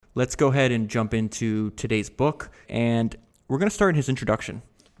let's go ahead and jump into today's book, and we're going to start in his introduction.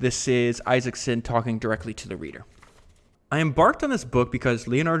 This is Isaacson talking directly to the reader. I embarked on this book because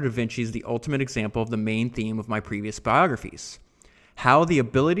Leonardo da Vinci is the ultimate example of the main theme of my previous biographies: how the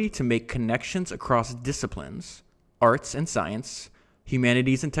ability to make connections across disciplines, arts and science,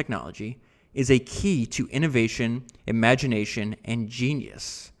 humanities and technology, is a key to innovation, imagination, and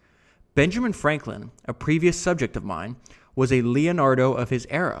genius. Benjamin Franklin, a previous subject of mine, was a Leonardo of his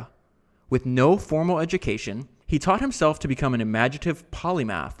era. With no formal education, he taught himself to become an imaginative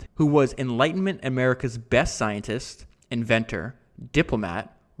polymath who was Enlightenment America's best scientist, inventor,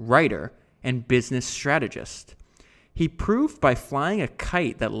 diplomat, writer, and business strategist. He proved by flying a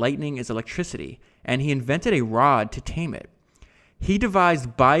kite that lightning is electricity, and he invented a rod to tame it. He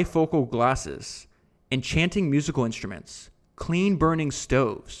devised bifocal glasses, enchanting musical instruments, clean-burning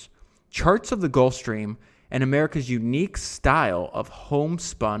stoves, charts of the Gulf Stream, and America's unique style of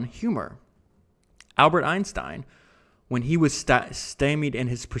homespun humor. Albert Einstein, when he was stymied in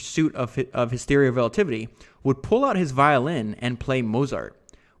his pursuit of his theory of relativity, would pull out his violin and play Mozart,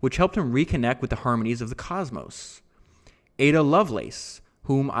 which helped him reconnect with the harmonies of the cosmos. Ada Lovelace,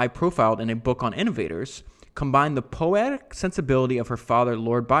 whom I profiled in a book on innovators, combined the poetic sensibility of her father,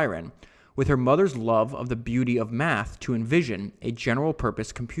 Lord Byron, with her mother's love of the beauty of math to envision a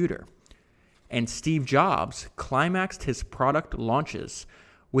general-purpose computer. And Steve Jobs climaxed his product launches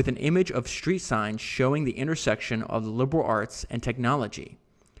with an image of street signs showing the intersection of the liberal arts and technology.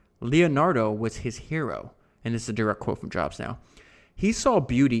 Leonardo was his hero, and this is a direct quote from Jobs now. He saw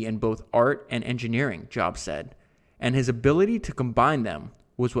beauty in both art and engineering, Jobs said, and his ability to combine them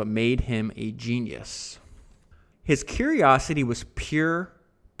was what made him a genius. His curiosity was pure,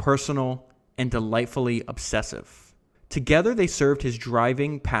 personal, and delightfully obsessive. Together they served his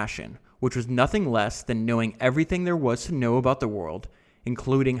driving passion, which was nothing less than knowing everything there was to know about the world,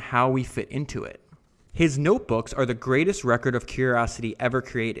 including how we fit into it. His notebooks are the greatest record of curiosity ever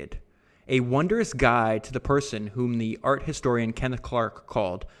created, a wondrous guide to the person whom the art historian Kenneth Clark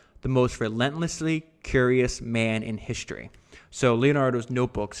called the most relentlessly curious man in history. So Leonardo's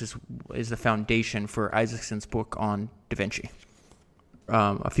notebooks is the foundation for Isaacson's book on Da Vinci.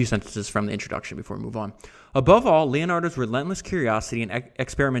 A few sentences from the introduction before we move on. Above all, Leonardo's relentless curiosity and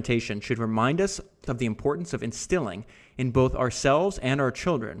experimentation should remind us of the importance of instilling in both ourselves and our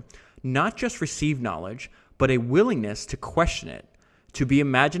children not just received knowledge, but a willingness to question it, to be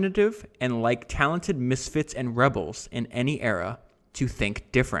imaginative, and like talented misfits and rebels in any era, to think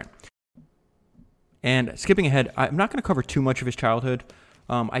different. And skipping ahead, I'm not going to cover too much of his childhood.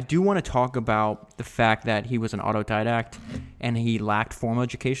 I do want to talk about the fact that he was an autodidact and he lacked formal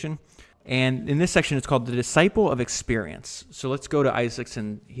education. And in this section, it's called The Disciple of Experience. So let's go to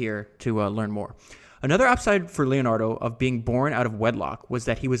Isaacson here to learn more. Another upside for Leonardo of being born out of wedlock was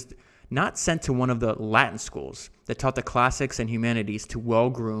that he was not sent to one of the Latin schools that taught the classics and humanities to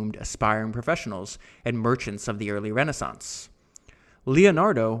well-groomed, aspiring professionals and merchants of the early Renaissance.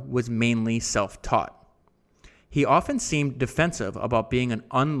 Leonardo was mainly self-taught. He often seemed defensive about being an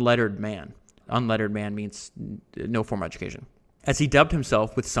unlettered man. Unlettered man means no formal education, as he dubbed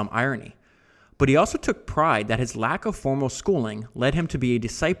himself with some irony. But he also took pride that his lack of formal schooling led him to be a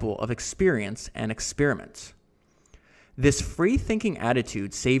disciple of experience and experiment. This free-thinking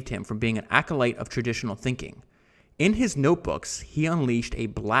attitude saved him from being an acolyte of traditional thinking. In his notebooks, he unleashed a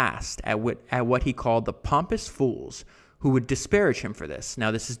blast at what he called the pompous fools who would disparage him for this.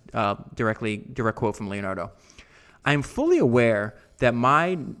 Now, this is direct quote from Leonardo. I am fully aware that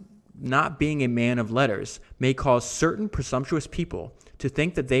my not being a man of letters may cause certain presumptuous people to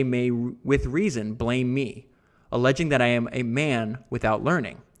think that they may, with reason, blame me, alleging that I am a man without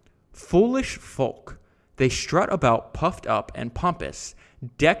learning. Foolish folk, they strut about puffed up and pompous,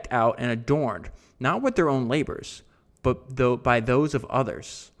 decked out and adorned, not with their own labors, but by those of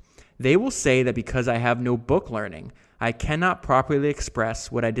others. They will say that because I have no book learning, I cannot properly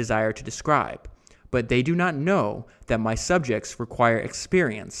express what I desire to describe, but they do not know that my subjects require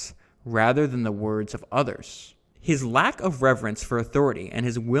experience rather than the words of others. His lack of reverence for authority and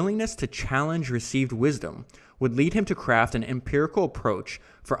his willingness to challenge received wisdom would lead him to craft an empirical approach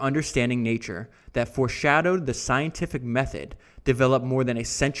for understanding nature that foreshadowed the scientific method developed more than a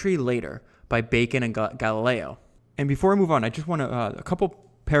century later by Bacon and Galileo. And before I move on, I just want to, a couple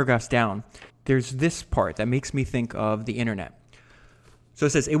paragraphs down, there's this part that makes me think of the internet. So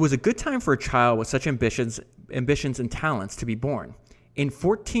it says, it was a good time for a child with such ambitions and talents to be born. In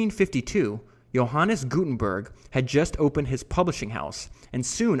 1452, Johannes Gutenberg had just opened his publishing house, and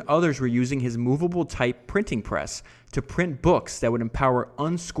soon others were using his movable type printing press to print books that would empower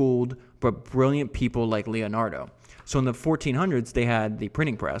unschooled but brilliant people like Leonardo. So in the 1400s, they had the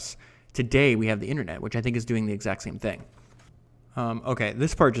printing press. Today, we have the internet, which I think is doing the exact same thing. Okay,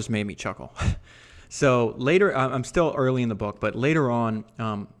 this part just made me chuckle. So later, I'm still early in the book, but later on,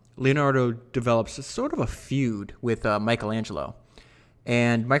 Leonardo develops sort of a feud with Michelangelo.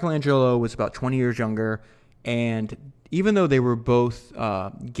 And Michelangelo was about 20 years younger, and even though they were both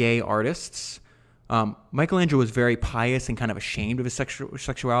gay artists, Michelangelo was very pious and kind of ashamed of his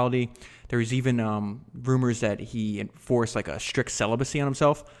sexuality. There was even rumors that he enforced like a strict celibacy on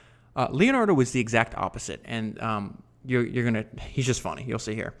himself. Leonardo was the exact opposite, and he's just funny. You'll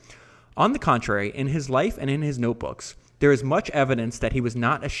see here. On the contrary, in his life and in his notebooks, there is much evidence that he was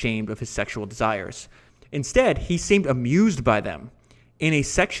not ashamed of his sexual desires. Instead, he seemed amused by them. In a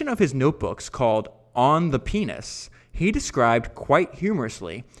section of his notebooks called On the Penis, he described quite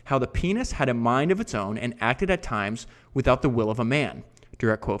humorously how the penis had a mind of its own and acted at times without the will of a man.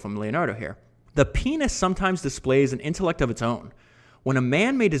 Direct quote from Leonardo here. The penis sometimes displays an intellect of its own. When a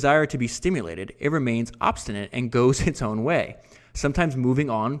man may desire to be stimulated, it remains obstinate and goes its own way, sometimes moving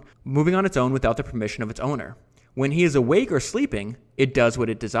on its own without the permission of its owner. When he is awake or sleeping, it does what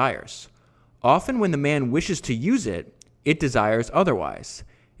it desires. Often when the man wishes to use it, it desires otherwise,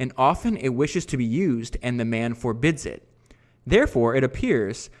 and often it wishes to be used and the man forbids it. Therefore, it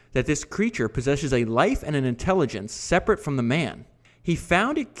appears that this creature possesses a life and an intelligence separate from the man. He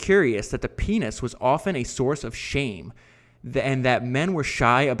found it curious that the penis was often a source of shame, and that men were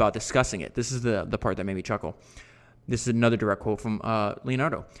shy about discussing it. This is the part that made me chuckle. This is another direct quote from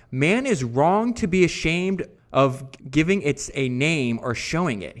Leonardo. Man is wrong to be ashamed of giving it a name or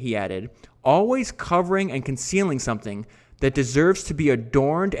showing it, he added, always covering and concealing something that deserves to be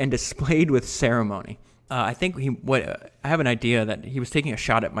adorned and displayed with ceremony. I think I have an idea that he was taking a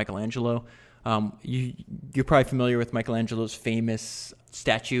shot at Michelangelo. You're probably familiar with Michelangelo's famous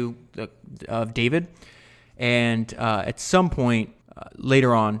statue of David. And at some point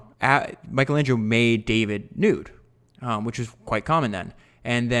later on, Michelangelo made David nude, which was quite common then.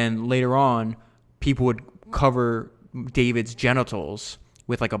 And then later on, people would cover David's genitals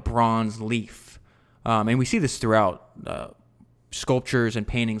with like a bronze leaf. And we see this throughout sculptures and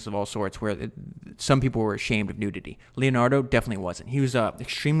paintings of all sorts where some people were ashamed of nudity. Leonardo definitely wasn't. He was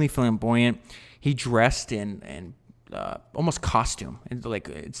extremely flamboyant. He dressed in almost costume. And like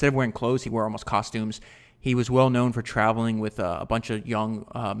instead of wearing clothes, he wore almost costumes. He was well known for traveling with a bunch of young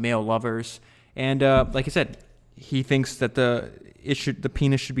male lovers. And like I said, he thinks that the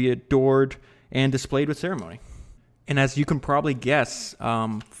penis should be adored and displayed with ceremony. And as you can probably guess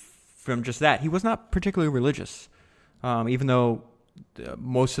from just that, he was not particularly religious. Even though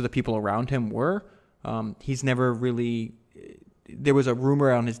most of the people around him were, he's never really... There was a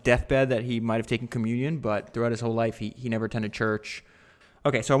rumor on his deathbed that he might have taken communion, but throughout his whole life, he never attended church.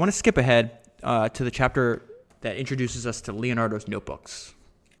 Okay, so I want to skip ahead to the chapter that introduces us to Leonardo's notebooks.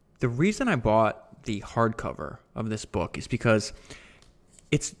 The reason I bought the hardcover of this book is because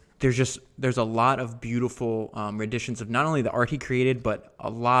there's a lot of beautiful renditions of not only the art he created, but a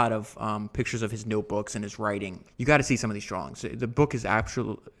lot of pictures of his notebooks and his writing. You got to see some of these drawings. The book is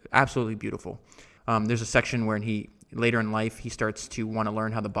absolutely beautiful. There's a section where later in life, he starts to want to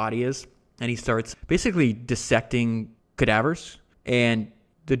learn how the body is, and he starts basically dissecting cadavers. And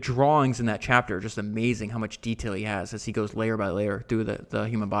the drawings in that chapter are just amazing how much detail he has as he goes layer by layer through the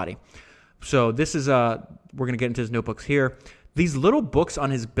human body. So this is, we're going to get into his notebooks here. These little books on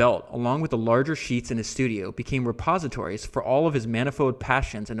his belt, along with the larger sheets in his studio, became repositories for all of his manifold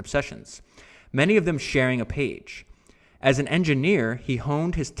passions and obsessions, many of them sharing a page. As an engineer, he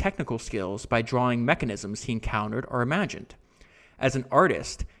honed his technical skills by drawing mechanisms he encountered or imagined. As an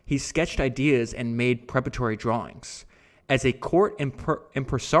artist, he sketched ideas and made preparatory drawings. As a court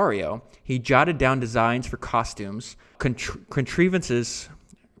impresario, he jotted down designs for costumes, contrivances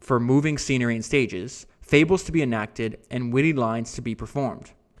for moving scenery and stages, fables to be enacted, and witty lines to be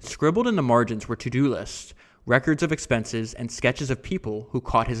performed. Scribbled in the margins were to-do lists, records of expenses, and sketches of people who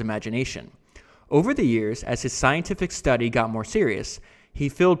caught his imagination. Over the years, as his scientific study got more serious, he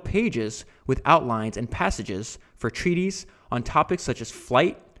filled pages with outlines and passages for treatises on topics such as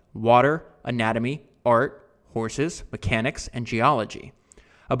flight, water, anatomy, art, horses, mechanics, and geology.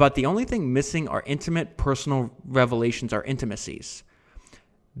 About the only thing missing are intimate personal revelations or intimacies.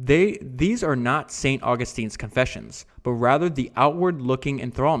 These are not St. Augustine's confessions, but rather the outward-looking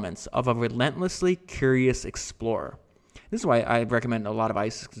enthrallments of a relentlessly curious explorer. This is why I recommend a lot of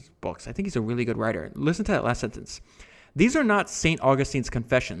Isaac's books. I think he's a really good writer. Listen to that last sentence. These are not St. Augustine's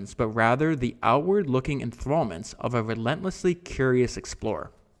confessions, but rather the outward-looking enthrallments of a relentlessly curious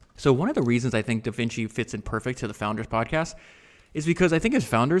explorer. So one of the reasons I think Da Vinci fits in perfect to the Founders podcast is because I think as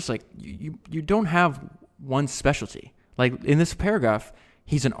founders, like you don't have one specialty. Like in this paragraph,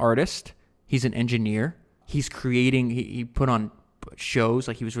 he's an artist, he's an engineer, he's creating, he put on shows,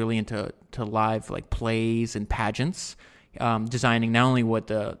 like he was really into live like plays and pageants, designing not only what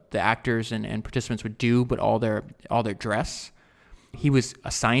the actors and participants would do, but all their dress. He was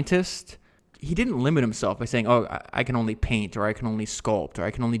a scientist. He didn't limit himself by saying, "Oh, I can only paint, or I can only sculpt, or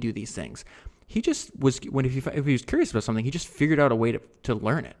I can only do these things." He just was if he was curious about something, he just figured out a way to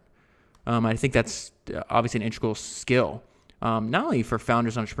learn it. I think that's obviously an integral skill, not only for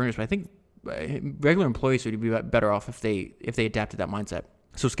founders and entrepreneurs, but I think regular employees would be better off if they adapted that mindset.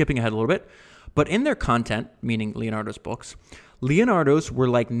 So skipping ahead a little bit, but in their content, meaning Leonardo's books, Leonardo's were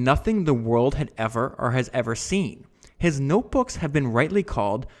like nothing the world had ever or has ever seen. His notebooks have been rightly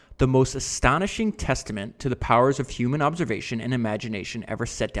called the most astonishing testament to the powers of human observation and imagination ever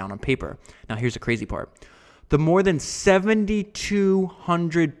set down on paper. Now here's the crazy part. The more than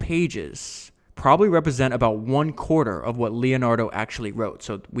 7,200 pages probably represent about 1/4 of what Leonardo actually wrote.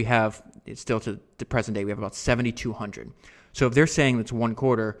 So we have, it's still to the present day, we have about 7,200. So if they're saying it's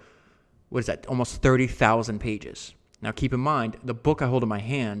 1/4, what is that? Almost 30,000 pages. Now keep in mind, the book I hold in my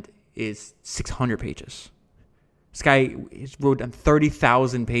hand is 600 pages. This guy wrote on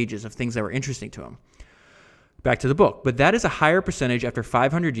 30,000 pages of things that were interesting to him. Back to the book. But that is a higher percentage after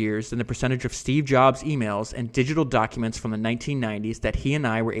 500 years than the percentage of Steve Jobs' emails and digital documents from the 1990s that he and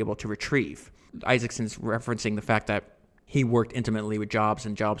I were able to retrieve. Isaacson's referencing the fact that he worked intimately with Jobs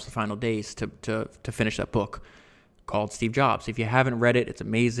and Jobs' the final days to finish that book called Steve Jobs. If you haven't read it, it's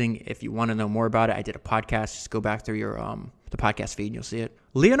amazing. If you want to know more about it, I did a podcast. Just go back through your the podcast feed and you'll see it.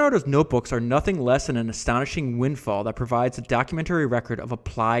 Leonardo's notebooks are nothing less than an astonishing windfall that provides a documentary record of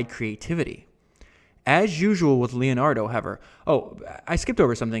applied creativity. As usual with Leonardo, however, I skipped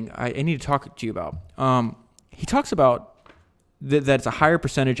over something I need to talk to you about. He talks about that it's a higher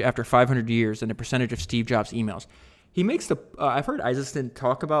percentage after 500 years than the percentage of Steve Jobs' emails. He makes I've heard Isaacson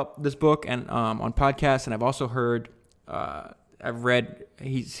talk about this book and on podcasts, and I've also heard, I've read,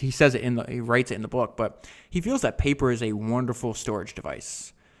 he says it he writes it in the book, but he feels that paper is a wonderful storage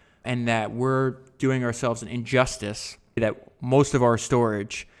device and that we're doing ourselves an injustice, that most of our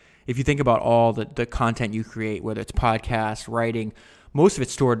storage, if you think about all the content you create, whether it's podcasts, writing, most of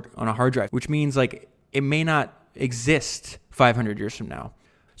it's stored on a hard drive, which means like it may not exist 500 years from now.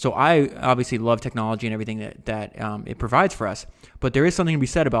 So I obviously love technology and everything that it provides for us, but there is something to be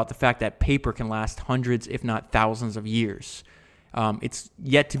said about the fact that paper can last hundreds, if not thousands of years. It's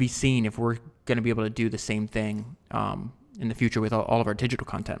yet to be seen if we're going to be able to do the same thing in the future with all of our digital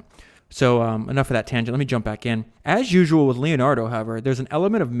content. So enough of that tangent. Let me jump back in. As usual with Leonardo, however, there's an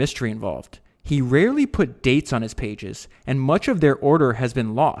element of mystery involved. He rarely put dates on his pages, and much of their order has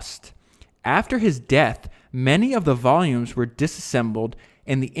been lost. After his death, many of the volumes were disassembled,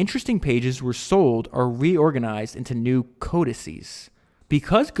 and the interesting pages were sold or reorganized into new codices.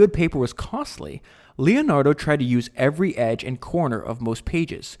 Because good paper was costly, Leonardo tried to use every edge and corner of most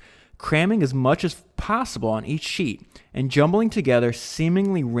pages, cramming as much as possible on each sheet and jumbling together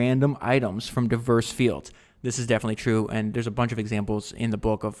seemingly random items from diverse fields. This is definitely true, and there's a bunch of examples in the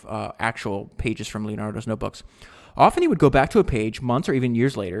book of actual pages from Leonardo's notebooks. Often he would go back to a page months or even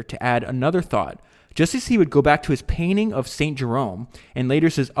years later to add another thought, just as he would go back to his painting of St. Jerome and later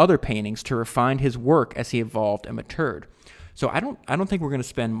his other paintings to refine his work as he evolved and matured. So I don't think we're going to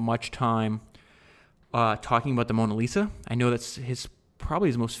spend much time talking about the Mona Lisa. I know that's probably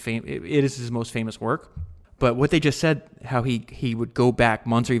his most it is his most famous work. But what they just said, how he would go back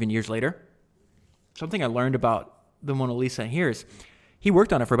months or even years later, something I learned about the Mona Lisa here is he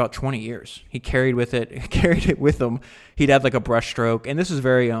worked on it for about 20 years. He carried it with him. He'd have like a brush stroke, and this is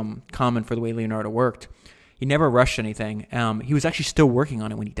very common for the way Leonardo worked. He never rushed anything. He was actually still working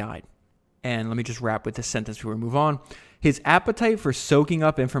on it when he died. And let me just wrap with this sentence before we move on. His appetite for soaking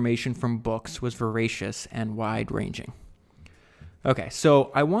up information from books was voracious and wide-ranging. Okay,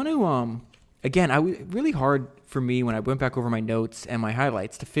 so I want to, again, it was really hard for me when I went back over my notes and my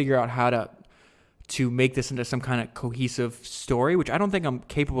highlights to figure out how to make this into some kind of cohesive story, which I don't think I'm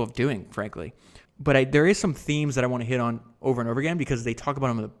capable of doing, frankly. But there is some themes that I want to hit on over and over again because they talk about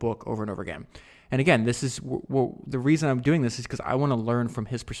them in the book over and over again. And again, this is the reason I'm doing this is because I want to learn from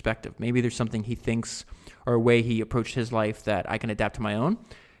his perspective. Maybe there's something he thinks or a way he approached his life that I can adapt to my own,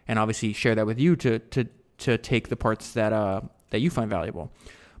 and obviously share that with you to take the parts that you find valuable.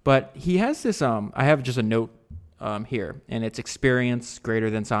 But he has this. I have just a note here, and it's experience greater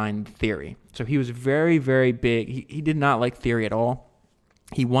than sign theory. So he was very, very big. He did not like theory at all.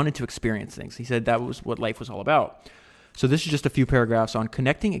 He wanted to experience things. He said that was what life was all about. So this is just a few paragraphs on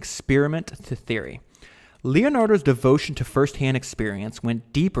connecting experiment to theory. Leonardo's devotion to firsthand experience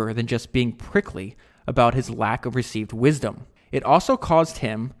went deeper than just being prickly about his lack of received wisdom. It also caused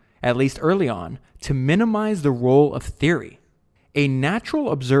him, at least early on, to minimize the role of theory. A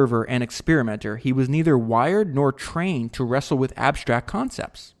natural observer and experimenter, he was neither wired nor trained to wrestle with abstract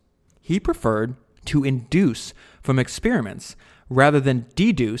concepts. He preferred to induce from experiments rather than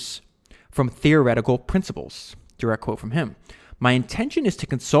deduce from theoretical principles. Direct quote from him. My intention is to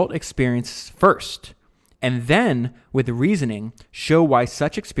consult experiences first, and then, with reasoning, show why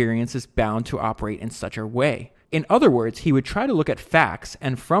such experience is bound to operate in such a way. In other words, he would try to look at facts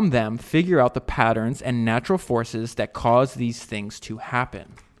and from them figure out the patterns and natural forces that cause these things to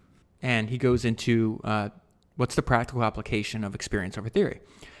happen. And he goes into what's the practical application of experience over theory.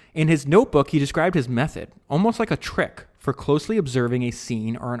 In his notebook, he described his method, almost like a trick, for closely observing a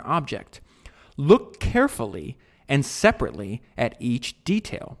scene or an object. Look carefully and separately at each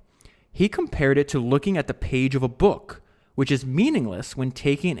detail. He compared it to looking at the page of a book, which is meaningless when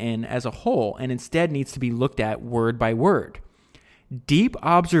taken in as a whole and instead needs to be looked at word by word. Deep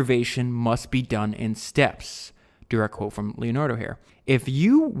observation must be done in steps. Direct quote from Leonardo here. If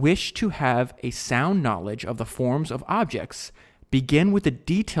you wish to have a sound knowledge of the forms of objects, begin with the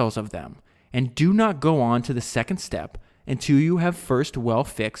details of them, and do not go on to the second step until you have the first well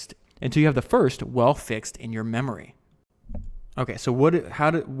fixed in your memory. Okay, so what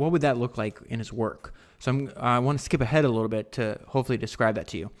would that look like in his work? So I want to skip ahead a little bit to hopefully describe that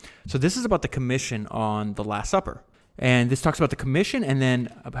to you. So this is about the commission on the Last Supper. And this talks about the commission and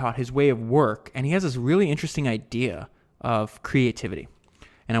then about his way of work. And he has this really interesting idea of creativity.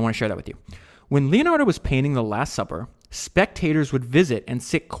 And I want to share that with you. When Leonardo was painting the Last Supper, spectators would visit and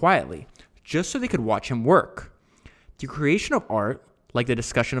sit quietly just so they could watch him work. The creation of art, like the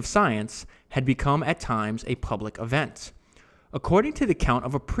discussion of science, had become at times a public event. According to the account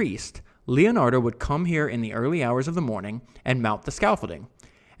of a priest, Leonardo would come here in the early hours of the morning and mount the scaffolding,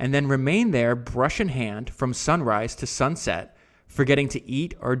 and then remain there brush in hand from sunrise to sunset, forgetting to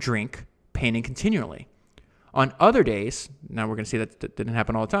eat or drink, painting continually. On other days, now we're going to see that didn't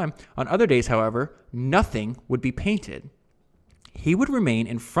happen all the time, on other days, however, nothing would be painted. He would remain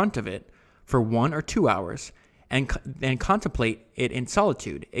in front of it for 1 or 2 hours and contemplate it in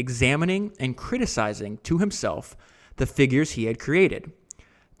solitude, examining and criticizing to himself the figures he had created.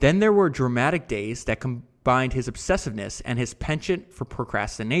 Then there were dramatic days that combined his obsessiveness and his penchant for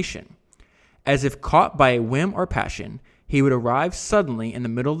procrastination. As if caught by a whim or passion, he would arrive suddenly in the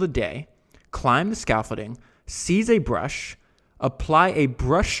middle of the day, climb the scaffolding, seize a brush, apply a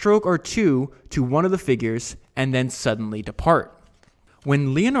brush stroke or two to one of the figures, and then suddenly depart.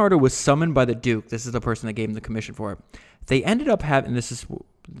 When Leonardo was summoned by the Duke, this is the person that gave him the commission for it, they ended up having, and this is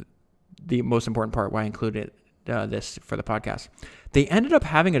the most important part why I included this for the podcast, they ended up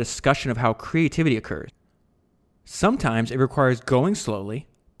having a discussion of how creativity occurs. Sometimes it requires going slowly,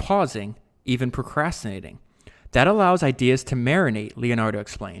 pausing, even procrastinating. That allows ideas to marinate, Leonardo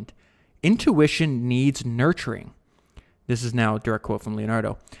explained. Intuition needs nurturing. This is now a direct quote from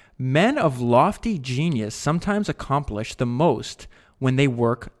Leonardo. Men of lofty genius sometimes accomplish the most when they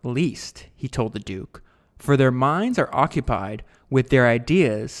work least, he told the Duke, for their minds are occupied with their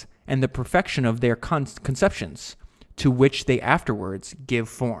ideas and the perfection of their conceptions, to which they afterwards give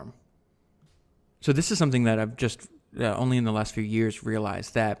form. So this is something that I've just only in the last few years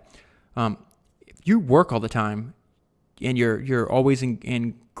realized, that if you work all the time and you're always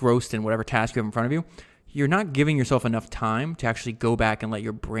engrossed in whatever task you have in front of you, you're not giving yourself enough time to actually go back and let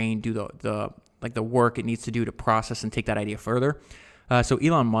your brain do the work it needs to do to process and take that idea further. So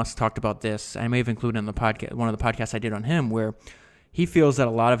Elon Musk talked about this. I may have included in the podcast, one of the podcasts I did on him, where he feels that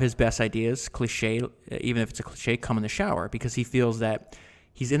a lot of his best ideas, cliche, even if it's a cliche, come in the shower, because he feels that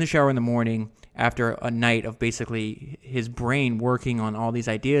he's in the shower in the morning after a night of basically his brain working on all these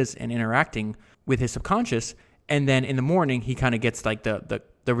ideas and interacting with his subconscious. And then in the morning, he kind of gets like the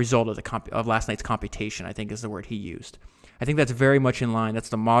result of last night's computation, I think is the word he used. I think that's very much in line. That's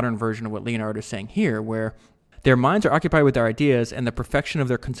the modern version of what Leonardo is saying here, where their minds are occupied with their ideas and the perfection of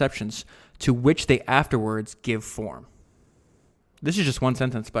their conceptions, to which they afterwards give form. This is just one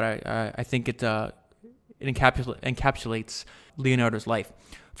sentence, but I think it encapsulates Leonardo's life.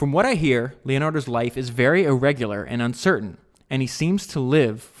 From what I hear, Leonardo's life is very irregular and uncertain, and he seems to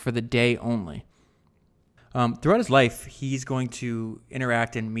live for the day only. Throughout his life, he's going to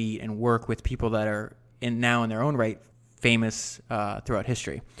interact and meet and work with people that are now in their own right famous throughout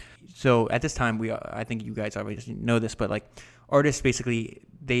history. So at this time, I think you guys obviously know this, but like artists basically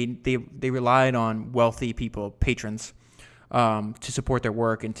they relied on wealthy people, patrons, to support their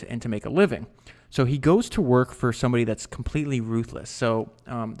work and to make a living. So he goes to work for somebody that's completely ruthless. So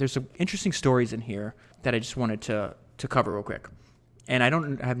there's some interesting stories in here that I just wanted to cover real quick. And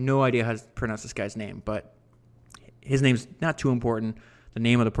I have no idea how to pronounce this guy's name, but his name's not too important. The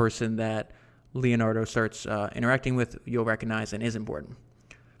name of the person that Leonardo starts interacting with, you'll recognize and is important.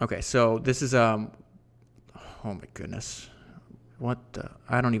 Okay, so this is, oh my goodness.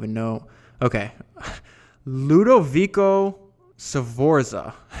 I don't even know. Okay. Ludovico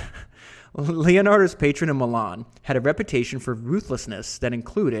Sforza, Leonardo's patron in Milan, had a reputation for ruthlessness that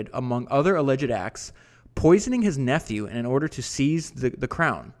included, among other alleged acts, poisoning his nephew in order to seize the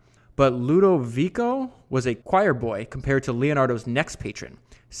crown. But Ludovico was a choir boy compared to Leonardo's next patron,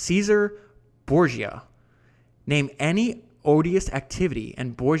 Caesar Borgia. Name any odious activity,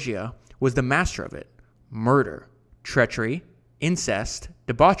 and Borgia was the master of it: murder, treachery, incest,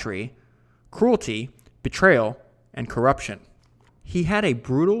 debauchery, cruelty, betrayal, and corruption. He had a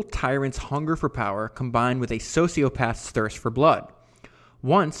brutal tyrant's hunger for power combined with a sociopath's thirst for blood.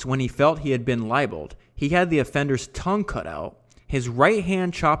 Once, when he felt he had been libeled, he had the offender's tongue cut out, his right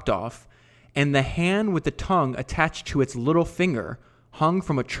hand chopped off, and the hand with the tongue attached to its little finger hung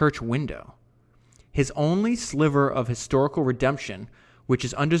from a church window. His only sliver of historical redemption, which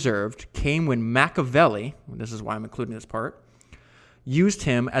is undeserved, came when Machiavelli, this is why I'm including this part, used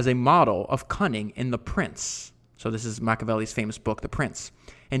him as a model of cunning in The Prince. So this is Machiavelli's famous book, The Prince,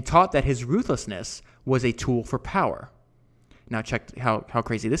 and taught that his ruthlessness was a tool for power. Now check how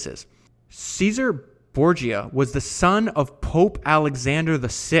crazy this is. Caesar Borgia was the son of Pope Alexander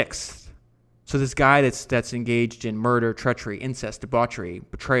VI. So this guy that's engaged in murder, treachery, incest, debauchery,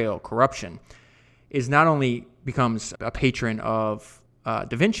 betrayal, corruption, is not only becomes a patron of Da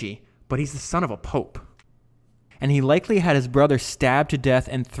Vinci, but he's the son of a pope. And he likely had his brother stabbed to death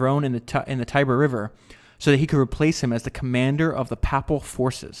and thrown in the Tiber River so that he could replace him as the commander of the papal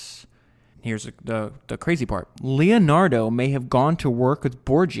forces. Here's the crazy part. Leonardo may have gone to work with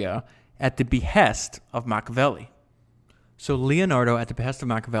Borgia at the behest of Machiavelli. So Leonardo, at the behest of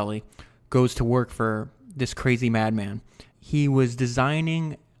Machiavelli, goes to work for this crazy madman. He was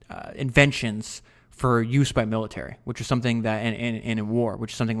designing inventions for use by military, which is something that, and in war,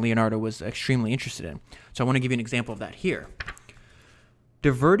 which is something Leonardo was extremely interested in. So I want to give you an example of that here.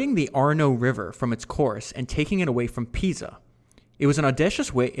 Diverting the Arno River from its course and taking it away from Pisa. It was an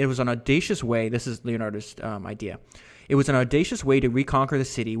audacious way. This is Leonardo's idea. It was an audacious way to reconquer the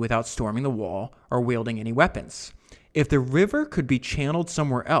city without storming the wall or wielding any weapons. If the river could be channeled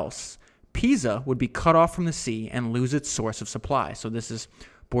somewhere else, Pisa would be cut off from the sea and lose its source of supply. So this is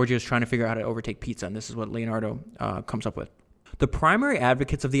Borgia is trying to figure out how to overtake Pisa, and this is what Leonardo comes up with. The primary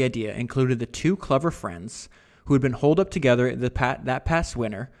advocates of the idea included the two clever friends who had been holed up together that past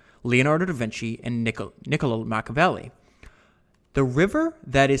winter, Leonardo da Vinci and Niccolo Machiavelli. The river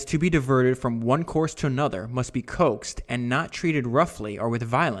that is to be diverted from one course to another must be coaxed and not treated roughly or with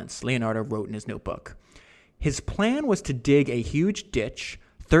violence, Leonardo wrote in his notebook. His plan was to dig a huge ditch,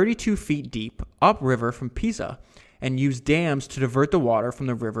 32 feet deep, upriver from Pisa, and use dams to divert the water from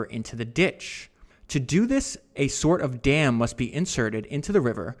the river into the ditch. To do this, a sort of dam must be inserted into the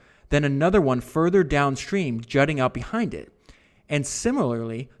river, then another one further downstream jutting out behind it, and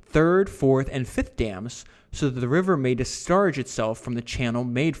similarly, third, fourth, and fifth dams, so that the river may discharge itself from the channel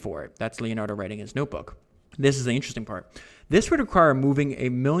made for it. That's Leonardo writing in his notebook. This is the interesting part. This would require moving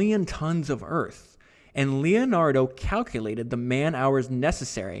 1 million tons of earth, and Leonardo calculated the man-hours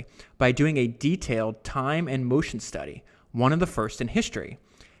necessary by doing a detailed time and motion study, one of the first in history.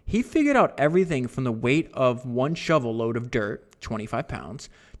 He figured out everything from the weight of one shovel load of dirt, 25 pounds,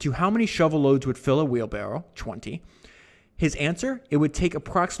 to how many shovel loads would fill a wheelbarrow, 20. His answer? It would take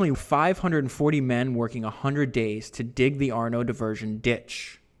approximately 540 men working 100 days to dig the Arno diversion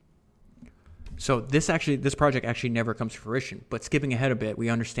ditch. So this project actually never comes to fruition. But skipping ahead a bit,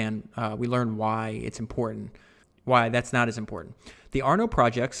 we learn why it's important, why that's not as important. The Arno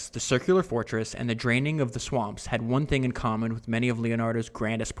projects, the circular fortress, and the draining of the swamps had one thing in common with many of Leonardo's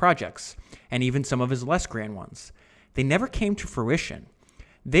grandest projects, and even some of his less grand ones. They never came to fruition.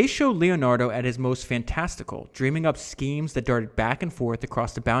 They showed Leonardo at his most fantastical, dreaming up schemes that darted back and forth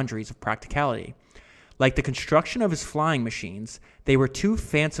across the boundaries of practicality. Like the construction of his flying machines, they were too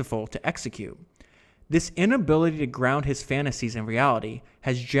fanciful to execute. This inability to ground his fantasies in reality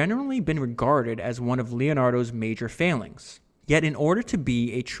has generally been regarded as one of Leonardo's major failings. Yet in order to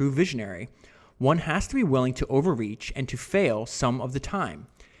be a true visionary, one has to be willing to overreach and to fail some of the time.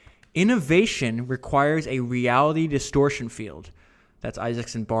 Innovation requires a reality distortion field. That's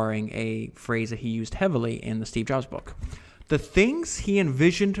Isaacson borrowing a phrase that he used heavily in the Steve Jobs book. The things he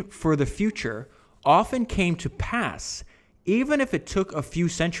envisioned for the future often came to pass, even if it took a few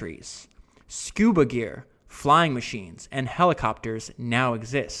centuries. Scuba gear, flying machines, and helicopters now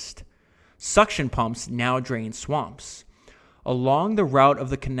exist. Suction pumps now drain swamps. Along the route of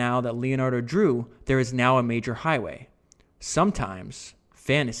the canal that Leonardo drew, there is now a major highway. Sometimes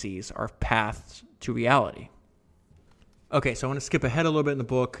fantasies are paths to reality. Okay, so I want to skip ahead a little bit in the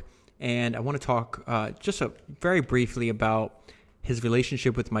book, and I want to talk very briefly about his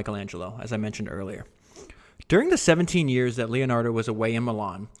relationship with Michelangelo, as I mentioned earlier. During the 17 years that Leonardo was away in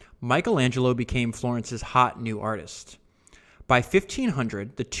Milan, Michelangelo became Florence's hot new artist. By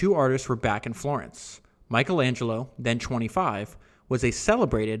 1500, the two artists were back in Florence. Michelangelo, then 25, was a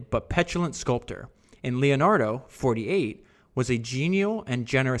celebrated but petulant sculptor, and Leonardo, 48, was a genial and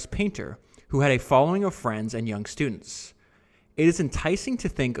generous painter who had a following of friends and young students. It is enticing to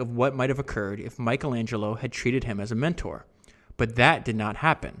think of what might have occurred if Michelangelo had treated him as a mentor, but that did not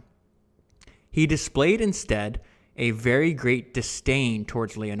happen. He displayed instead a very great disdain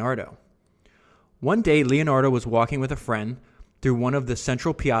towards Leonardo. One day, Leonardo was walking with a friend through one of the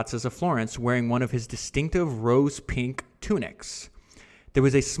central piazzas of Florence wearing one of his distinctive rose-pink tunics. There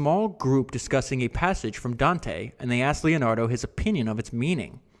was a small group discussing a passage from Dante, and they asked Leonardo his opinion of its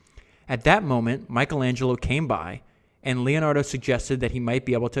meaning. At that moment, Michelangelo came by, and Leonardo suggested that he might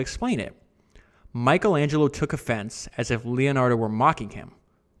be able to explain it. Michelangelo took offense as if Leonardo were mocking him.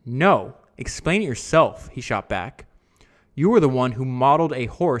 "No, explain it yourself," he shot back. "You were the one who modeled a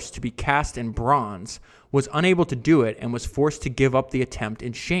horse to be cast in bronze, was unable to do it, and was forced to give up the attempt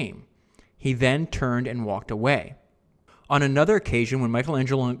in shame." He then turned and walked away. On another occasion, when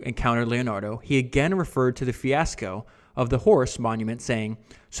Michelangelo encountered Leonardo, he again referred to the fiasco of the horse monument, saying,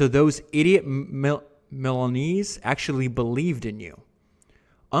 "So those idiot Milanese actually believed in you."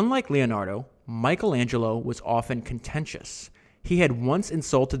 Unlike Leonardo, Michelangelo was often contentious. He had once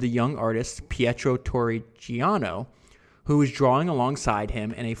insulted the young artist Pietro Torrigiano, who was drawing alongside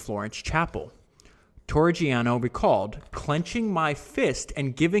him in a Florence chapel. Torrigiano recalled, "Clenching my fist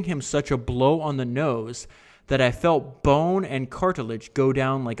and giving him such a blow on the nose that I felt bone and cartilage go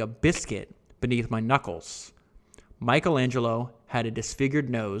down like a biscuit beneath my knuckles." Michelangelo had a disfigured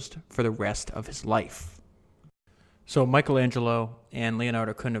nose for the rest of his life. So Michelangelo and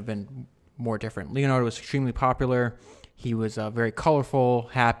Leonardo couldn't have been more different. Leonardo was extremely popular. He was very colorful,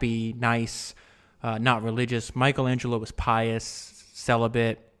 happy, nice, not religious. Michelangelo was pious,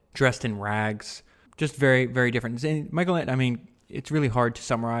 celibate, dressed in rags. Just very, very different. And it's really hard to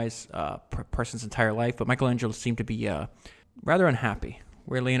summarize a person's entire life, but Michelangelo seemed to be rather unhappy,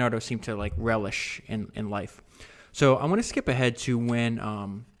 where Leonardo seemed to relish in life. So I want to skip ahead to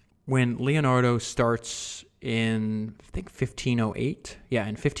when Leonardo starts in, I think, 1508. Yeah,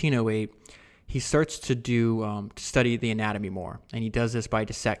 in 1508, he starts to study the anatomy more, and he does this by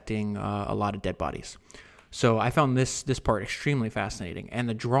dissecting a lot of dead bodies. So I found this part extremely fascinating, and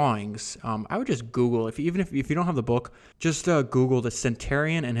the drawings. I would just Google if you don't have the book, just Google the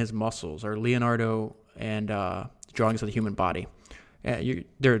centurion and his muscles, or Leonardo and drawings of the human body.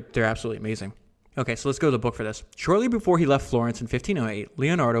 They're absolutely amazing. Okay, so let's go to the book for this. Shortly before he left Florence in 1508,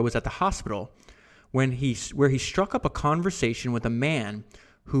 Leonardo was at the hospital where he struck up a conversation with a man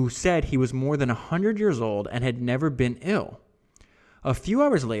who said he was more than 100 years old and had never been ill. A few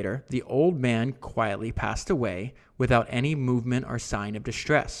hours later, the old man quietly passed away without any movement or sign of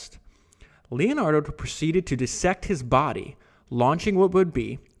distress. Leonardo proceeded to dissect his body, launching what would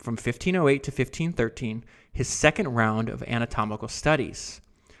be, from 1508 to 1513, his second round of anatomical studies.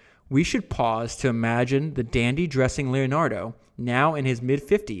 We should pause to imagine the dandy dressing Leonardo, now in his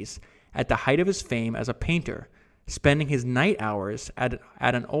mid-50s, at the height of his fame as a painter, spending his night hours at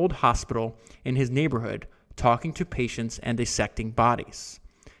an old hospital in his neighborhood, talking to patients and dissecting bodies.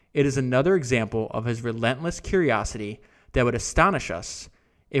 It is another example of his relentless curiosity that would astonish us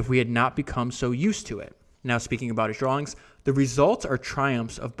if we had not become so used to it. Now, speaking about his drawings, the results are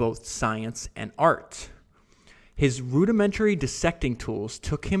triumphs of both science and art. His rudimentary dissecting tools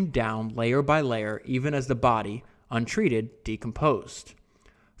took him down layer by layer, even as the body, untreated, decomposed.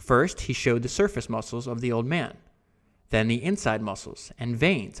 First, he showed the surface muscles of the old man, then the inside muscles and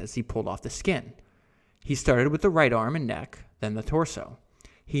veins as he pulled off the skin. He started with the right arm and neck, then the torso.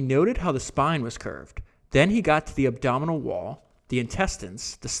 He noted how the spine was curved. Then he got to the abdominal wall, the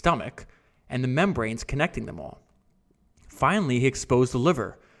intestines, the stomach, and the membranes connecting them all. Finally, he exposed the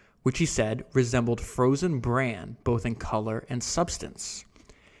liver, which he said resembled frozen bran both in color and substance.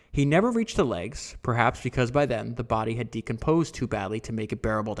 He never reached the legs, perhaps because by then the body had decomposed too badly to make it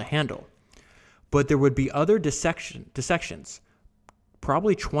bearable to handle. But there would be other dissections,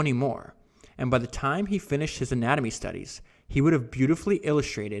 probably 20 more, and by the time he finished his anatomy studies, he would have beautifully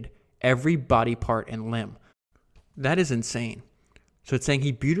illustrated every body part and limb. That is insane. So it's saying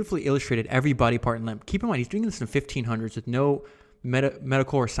he beautifully illustrated every body part and limb. Keep in mind, he's doing this in the 1500s with no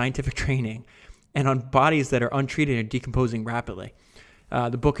medical or scientific training. and on bodies that are untreated and decomposing rapidly.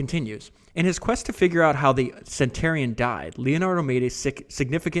 The book continues. In his quest to figure out how the centurion died, Leonardo made a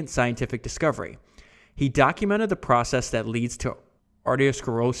significant scientific discovery. He documented the process that leads to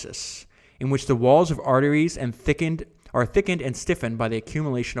arteriosclerosis, in which the walls of arteries are thickened and stiffened by the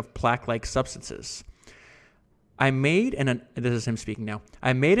accumulation of plaque-like substances. This is him speaking now.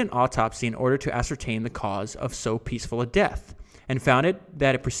 I made an autopsy in order to ascertain the cause of so peaceful a death, and found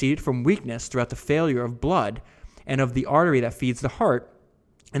that it proceeded from weakness throughout the failure of blood and of the artery that feeds the heart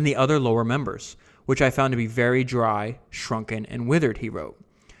and the other lower members, which I found to be very dry, shrunken, and withered, he wrote.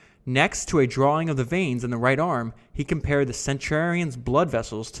 Next to a drawing of the veins in the right arm, he compared the centurion's blood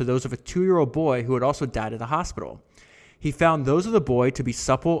vessels to those of a 2-year-old boy who had also died at the hospital. He found those of the boy to be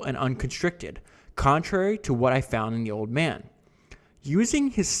supple and unconstricted, contrary to what I found in the old man. Using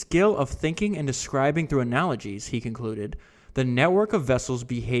his skill of thinking and describing through analogies, he concluded, the network of vessels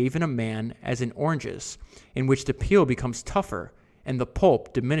behave in a man as in oranges, in which the peel becomes tougher and the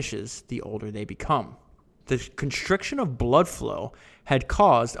pulp diminishes the older they become. The constriction of blood flow had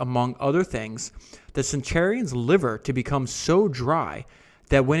caused, among other things, the centurion's liver to become so dry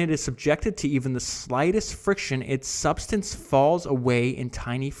that when it is subjected to even the slightest friction, its substance falls away in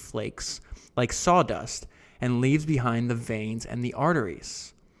tiny flakes like sawdust and leaves behind the veins and the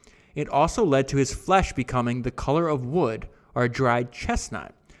arteries. It also led to his flesh becoming the color of wood or a dried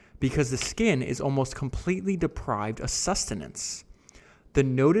chestnut, because the skin is almost completely deprived of sustenance. The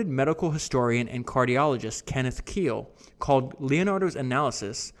noted medical historian and cardiologist Kenneth Keel called Leonardo's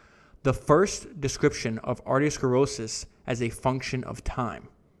analysis the first description of arteriosclerosis as a function of time.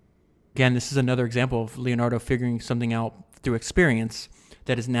 Again, this is another example of Leonardo figuring something out through experience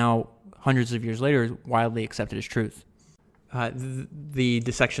that is now, hundreds of years later, widely accepted as truth. The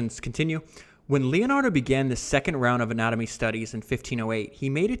dissections continue. When Leonardo began the second round of anatomy studies in 1508, he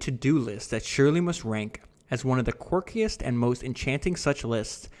made a to-do list that surely must rank as one of the quirkiest and most enchanting such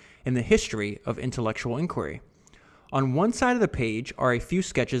lists in the history of intellectual inquiry. On one side of the page are a few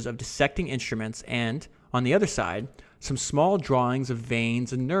sketches of dissecting instruments and, on the other side, some small drawings of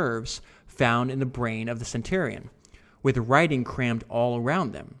veins and nerves found in the brain of the centurion, with writing crammed all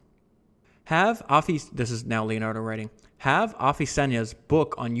around them. This is now Leonardo writing. Have Avicenna's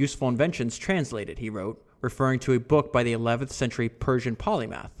book on useful inventions translated, he wrote, referring to a book by the 11th century Persian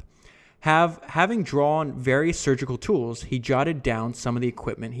polymath. Having drawn various surgical tools, he jotted down some of the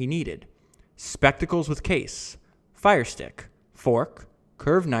equipment he needed. Spectacles with case, fire stick, fork,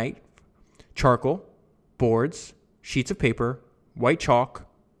 curved knife, charcoal, boards, sheets of paper, white chalk,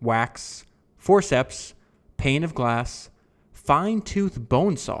 wax, forceps, pane of glass, fine-tooth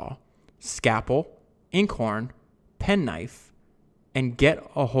bone saw, scalpel, inkhorn, penknife, and get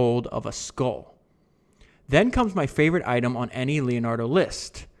a hold of a skull. Then comes my favorite item on any Leonardo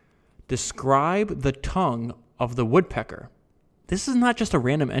list. Describe the tongue of the woodpecker. This is not just a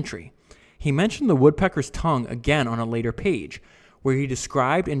random entry. He mentioned the woodpecker's tongue again on a later page, where he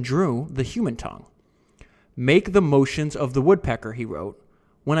described and drew the human tongue. Make the motions of the woodpecker, he wrote.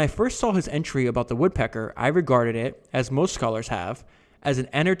 When I first saw his entry about the woodpecker, I regarded it, as most scholars have, as an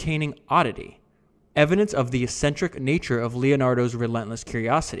entertaining oddity, evidence of the eccentric nature of Leonardo's relentless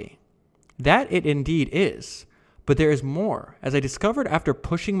curiosity. That it indeed is, but there is more, as I discovered after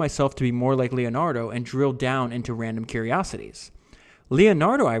pushing myself to be more like Leonardo and drilled down into random curiosities.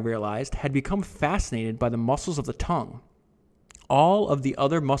 Leonardo, I realized, had become fascinated by the muscles of the tongue. All of the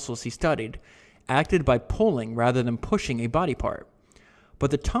other muscles he studied acted by pulling rather than pushing a body part.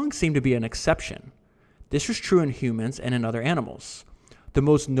 But the tongue seemed to be an exception. This was true in humans and in other animals. The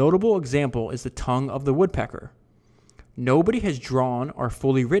most notable example is the tongue of the woodpecker. Nobody has drawn or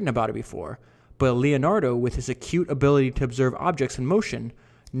fully written about it before, but Leonardo, with his acute ability to observe objects in motion,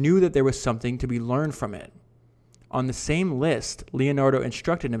 knew that there was something to be learned from it. On the same list, Leonardo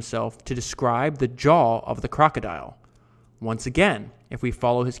instructed himself to describe the jaw of the crocodile. Once again, if we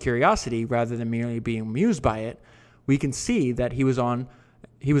follow his curiosity rather than merely being amused by it, we can see that he was on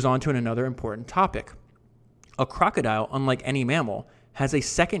to another important topic. A crocodile, unlike any mammal, has a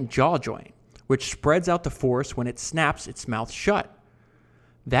second jaw joint, which spreads out the force when it snaps its mouth shut.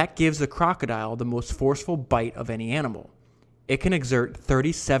 That gives the crocodile the most forceful bite of any animal. It can exert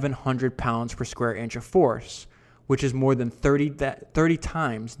 3,700 pounds per square inch of force, which is more than 30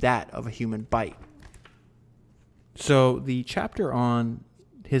 times that of a human bite. So the chapter on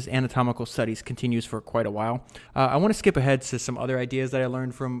his anatomical studies continues for quite a while. I want to skip ahead to some other ideas that I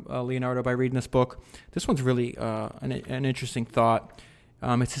learned from Leonardo by reading this book. This one's really an interesting thought.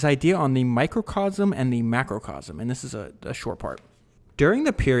 It's his idea on the microcosm and the macrocosm, and this is a short part. During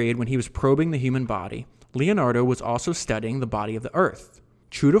the period when he was probing the human body, Leonardo was also studying the body of the earth.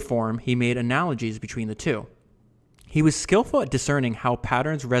 True to form, he made analogies between the two. He was skillful at discerning how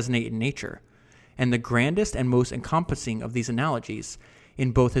patterns resonate in nature, and the grandest and most encompassing of these analogies,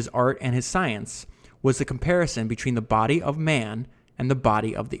 in both his art and his science, was the comparison between the body of man and the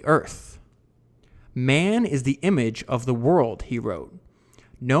body of the earth. Man is the image of the world, he wrote.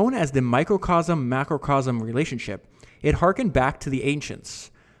 Known as the microcosm-macrocosm relationship, it harkened back to the ancients.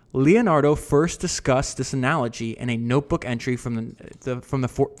 Leonardo first discussed this analogy in a notebook entry from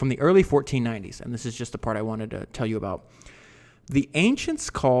the early 1490s, and this is just the part I wanted to tell you about. The ancients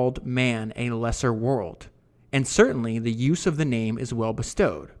called man a lesser world, and certainly the use of the name is well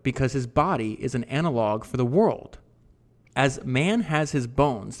bestowed, because his body is an analog for the world. As man has his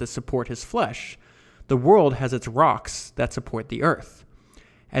bones that support his flesh, the world has its rocks that support the earth.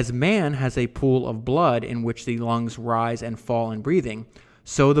 As man has a pool of blood in which the lungs rise and fall in breathing,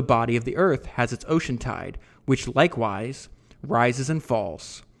 so the body of the earth has its ocean tide, which likewise rises and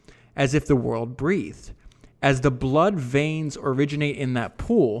falls, as if the world breathed. As the blood veins originate in that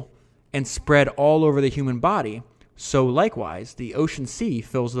pool and spread all over the human body, so likewise the ocean sea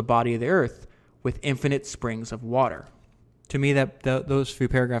fills the body of the earth with infinite springs of water. To me, those few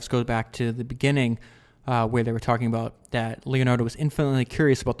paragraphs go back to the beginning, where they were talking about that Leonardo was infinitely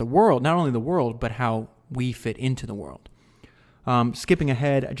curious about the world, not only the world, but how we fit into the world. Skipping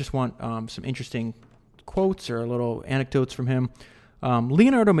ahead, I just want some interesting quotes or little anecdotes from him.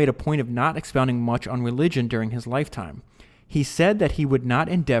 Leonardo made a point of not expounding much on religion during his lifetime. He said that he would not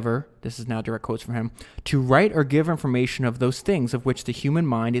endeavor, this is now direct quotes from him, to write or give information of those things of which the human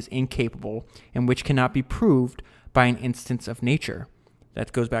mind is incapable and which cannot be proved by an instance of nature.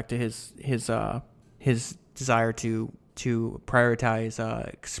 That goes back to his desire to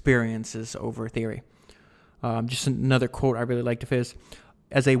prioritize experiences over theory. Just another quote I really liked of his.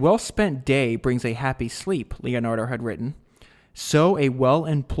 As a well-spent day brings a happy sleep, Leonardo had written, so a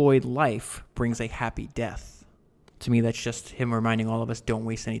well-employed life brings a happy death. To me, that's just him reminding all of us, don't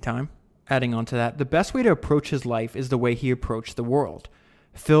waste any time. Adding on to that, the best way to approach his life is the way he approached the world,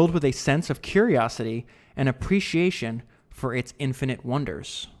 filled with a sense of curiosity and appreciation for its infinite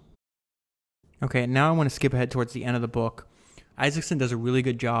wonders. Okay, now I want to skip ahead towards the end of the book. Isaacson does a really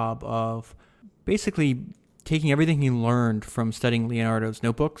good job of basically taking everything he learned from studying Leonardo's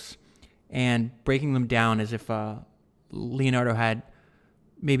notebooks and breaking them down as if Leonardo had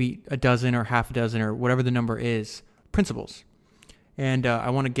maybe a dozen or half a dozen or whatever the number is, principles. And I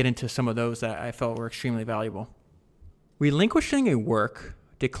want to get into some of those that I felt were extremely valuable. Relinquishing a work,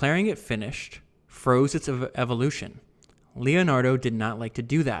 declaring it finished, froze its evolution. Leonardo did not like to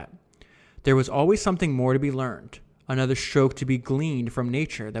do that. There was always something more to be learned, another stroke to be gleaned from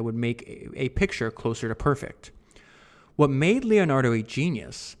nature that would make a picture closer to perfect. What made Leonardo a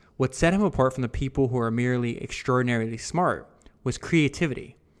genius, what set him apart from the people who are merely extraordinarily smart, was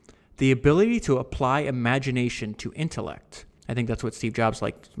creativity, the ability to apply imagination to intellect. I think that's what Steve Jobs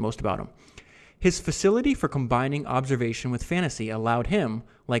liked most about him. His facility for combining observation with fantasy allowed him,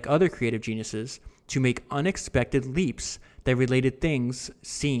 like other creative geniuses, to make unexpected leaps that related things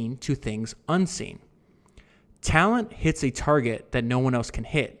seen to things unseen. Talent hits a target that no one else can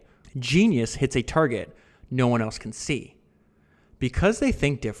hit. Genius hits a target no one else can see. Because they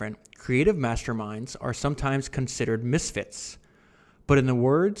think different, creative masterminds are sometimes considered misfits. But in the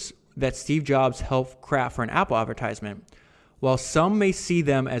words that Steve Jobs helped craft for an Apple advertisement, while some may see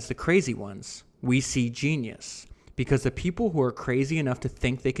them as the crazy ones, we see genius. Because the people who are crazy enough to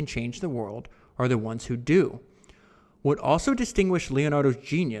think they can change the world are the ones who do. What also distinguished Leonardo's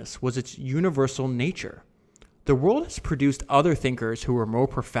genius was its universal nature. The world has produced other thinkers who were more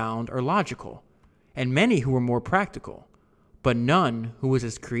profound or logical, and many who were more practical, but none who was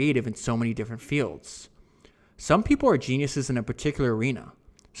as creative in so many different fields. Some people are geniuses in a particular arena,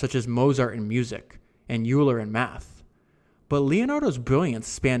 such as Mozart in music and Euler in math. But Leonardo's brilliance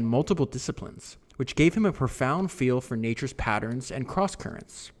spanned multiple disciplines, which gave him a profound feel for nature's patterns and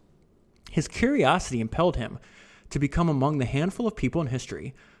cross-currents. His curiosity impelled him to become among the handful of people in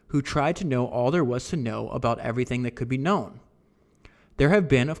history who tried to know all there was to know about everything that could be known. There have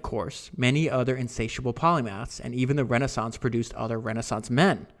been, of course, many other insatiable polymaths, and even the Renaissance produced other Renaissance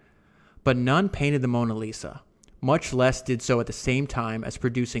men. But none painted the Mona Lisa, much less did so at the same time as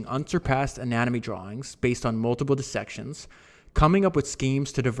producing unsurpassed anatomy drawings based on multiple dissections, coming up with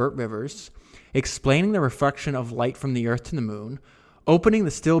schemes to divert rivers, explaining the reflection of light from the earth to the moon, opening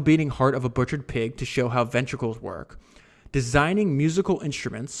the still beating heart of a butchered pig to show how ventricles work, designing musical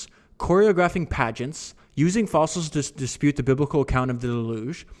instruments, choreographing pageants, using fossils to dispute the biblical account of the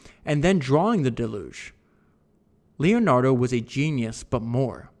deluge, and then drawing the deluge. Leonardo was a genius, but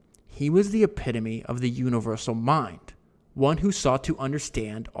more. He was the epitome of the universal mind, one who sought to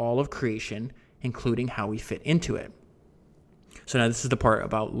understand all of creation, including how we fit into it. So now this is the part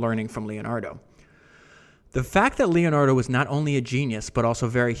about learning from Leonardo. The fact that Leonardo was not only a genius, but also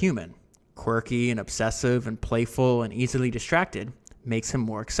very human, quirky and obsessive and playful and easily distracted, makes him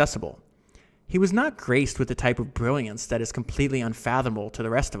more accessible. He was not graced with the type of brilliance that is completely unfathomable to the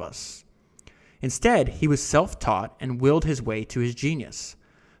rest of us. Instead, he was self-taught and willed his way to his genius.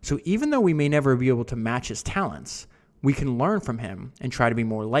 So even though we may never be able to match his talents, we can learn from him and try to be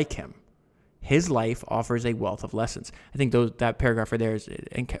more like him. His life offers a wealth of lessons. I think that paragraph right there is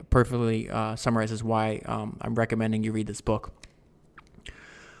perfectly summarizes why I'm recommending you read this book.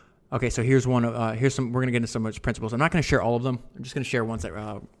 Okay, so here's one. Here's some. We're gonna get into some of his principles. I'm not gonna share all of them. I'm just gonna share ones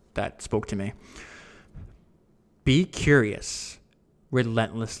that spoke to me. Be curious,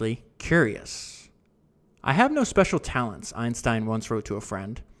 relentlessly curious. I have no special talents, Einstein once wrote to a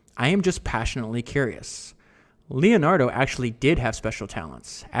friend. I am just passionately curious. Leonardo actually did have special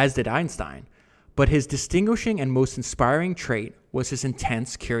talents, as did Einstein, but his distinguishing and most inspiring trait was his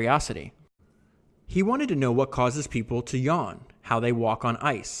intense curiosity. He wanted to know what causes people to yawn, how they walk on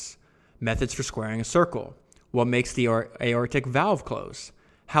ice, methods for squaring a circle, what makes the aortic valve close,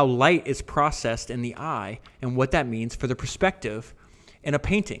 how light is processed in the eye, and what that means for the perspective in a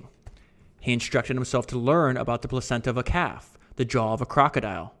painting. He instructed himself to learn about the placenta of a calf, the jaw of a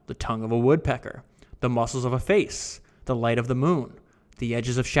crocodile, the tongue of a woodpecker, the muscles of a face, the light of the moon, the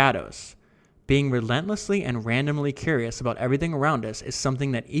edges of shadows. Being relentlessly and randomly curious about everything around us is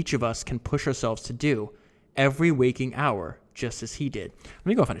something that each of us can push ourselves to do every waking hour, just as he did. Let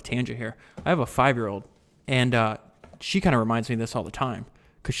me go off on a tangent here. I have a 5-year-old, and she kind of reminds me of this all the time.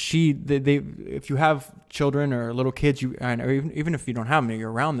 Because if you have children or little kids, or even if you don't have them,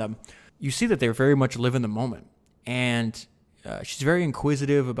 you're around them, you see that they very much live in the moment. And she's very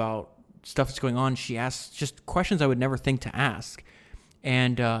inquisitive about stuff that's going on. She asks just questions I would never think to ask.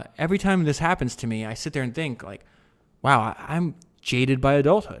 And every time this happens to me, I sit there and think like, wow, I'm jaded by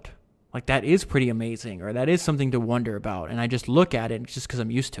adulthood. Like that is pretty amazing, or that is something to wonder about. And I just look at it just because I'm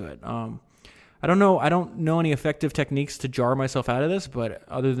used to it. I don't know any effective techniques to jar myself out of this, but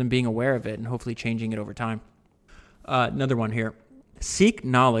other than being aware of it and hopefully changing it over time. Another one here. Seek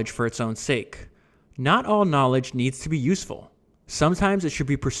knowledge for its own sake. Not all knowledge needs to be useful. Sometimes it should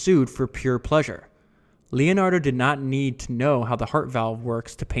be pursued for pure pleasure. Leonardo did not need to know how the heart valve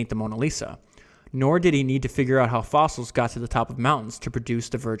works to paint the Mona Lisa, nor did he need to figure out how fossils got to the top of mountains to produce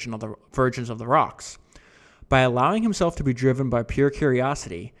the virgins of the rocks. By allowing himself to be driven by pure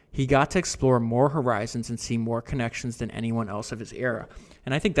curiosity, he got to explore more horizons and see more connections than anyone else of his era.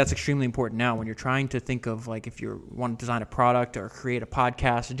 And I think that's extremely important now when you're trying to think of, like, if you want to design a product or create a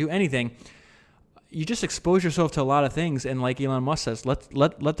podcast or do anything, you just expose yourself to a lot of things. And like Elon Musk says,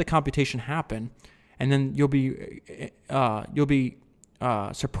 let the computation happen, and then you'll be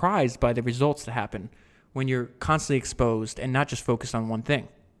surprised by the results that happen when you're constantly exposed and not just focused on one thing.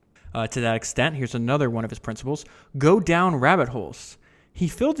 To that extent, here's another one of his principles: go down rabbit holes. He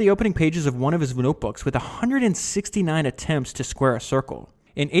filled the opening pages of one of his notebooks with 169 attempts to square a circle.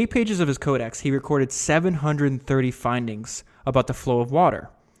 In 8 pages of his codex, he recorded 730 findings about the flow of water.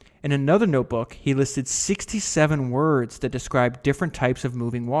 In another notebook, he listed 67 words that describe different types of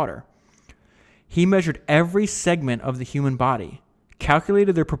moving water. He measured every segment of the human body,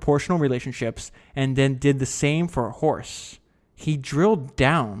 calculated their proportional relationships, and then did the same for a horse. He drilled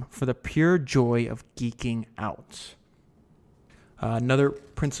down for the pure joy of geeking out. Another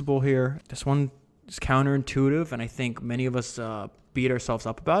principle here. This one is counterintuitive, and I think many of us beat ourselves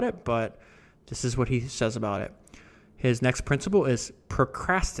up about it, but this is what he says about it. His next principle is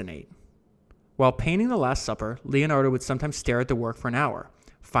procrastinate. While painting the Last Supper, Leonardo would sometimes stare at the work for an hour,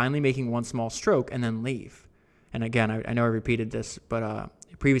 finally making one small stroke and then leave. And again, I know I repeated this but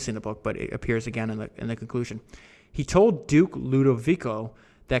previously in the book, but it appears again in the conclusion. He told Duke Ludovico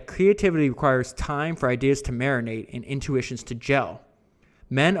that creativity requires time for ideas to marinate and intuitions to gel.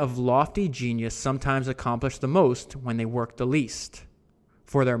 Men of lofty genius sometimes accomplish the most when they work the least,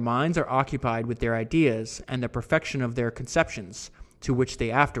 for their minds are occupied with their ideas and the perfection of their conceptions, to which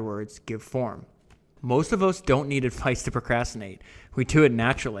they afterwards give form. Most of us don't need advice to procrastinate. We do it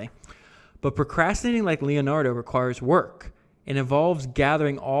naturally. But procrastinating like Leonardo requires work. It involves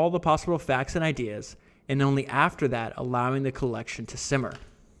gathering all the possible facts and ideas, and only after that allowing the collection to simmer.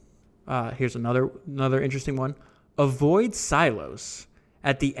 Here's another interesting one. Avoid silos.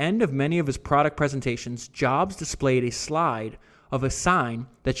 At the end of many of his product presentations, Jobs displayed a slide of a sign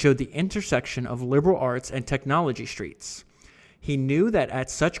that showed the intersection of liberal arts and technology streets. He knew that at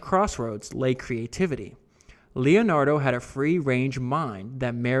such crossroads lay creativity. Leonardo had a free-range mind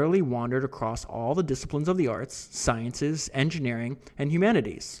that merrily wandered across all the disciplines of the arts, sciences, engineering, and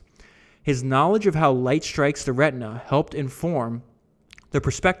humanities. His knowledge of how light strikes the retina helped inform the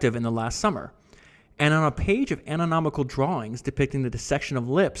perspective in The Last Summer. And on a page of anatomical drawings depicting the dissection of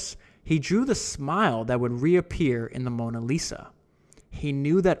lips, he drew the smile that would reappear in the Mona Lisa. He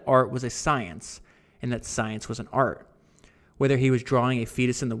knew that art was a science, and that science was an art. Whether he was drawing a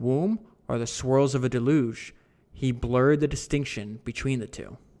fetus in the womb or the swirls of a deluge, he blurred the distinction between the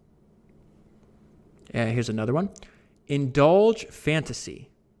two. Here's another one. Indulge fantasy.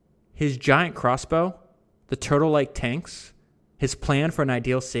 His giant crossbow, the turtle-like tanks, his plan for an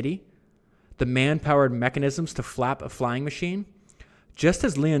ideal city, the man-powered mechanisms to flap a flying machine. Just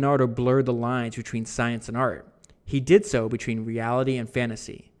as Leonardo blurred the lines between science and art, he did so between reality and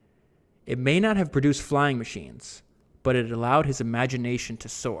fantasy. It may not have produced flying machines, but it allowed his imagination to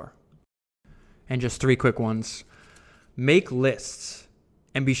soar. And just 3 quick ones. Make lists,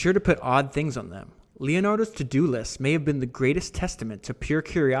 and be sure to put odd things on them. Leonardo's to-do list may have been the greatest testament to pure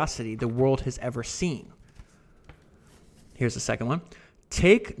curiosity the world has ever seen. Here's the second one.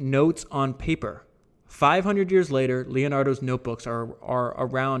 Take notes on paper. 500 years later, Leonardo's notebooks are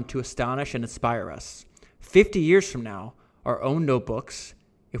around to astonish and inspire us. 50 years from now, our own notebooks,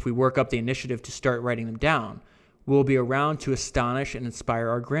 if we work up the initiative to start writing them down, will be around to astonish and inspire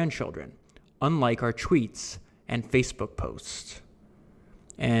our grandchildren, unlike our tweets and Facebook posts.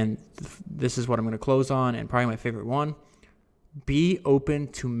 And this is what I'm going to close on, and probably my favorite one. Be open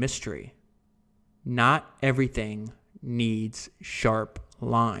to mystery. Not everything needs sharp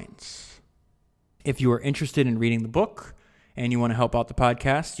lines. If you are interested in reading the book and you want to help out the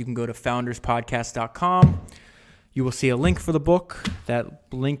podcast, you can go to founderspodcast.com. You will see a link for the book. That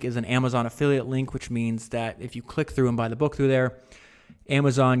link is an Amazon affiliate link, which means that if you click through and buy the book through there,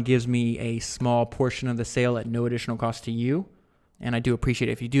 Amazon gives me a small portion of the sale at no additional cost to you. And I do appreciate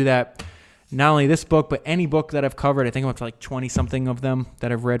it if you do that. Not only this book, but any book that I've covered. I think I'm up to like 20-something of them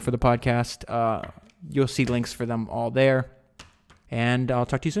that I've read for the podcast. You'll see links for them all there. And I'll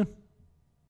talk to you soon.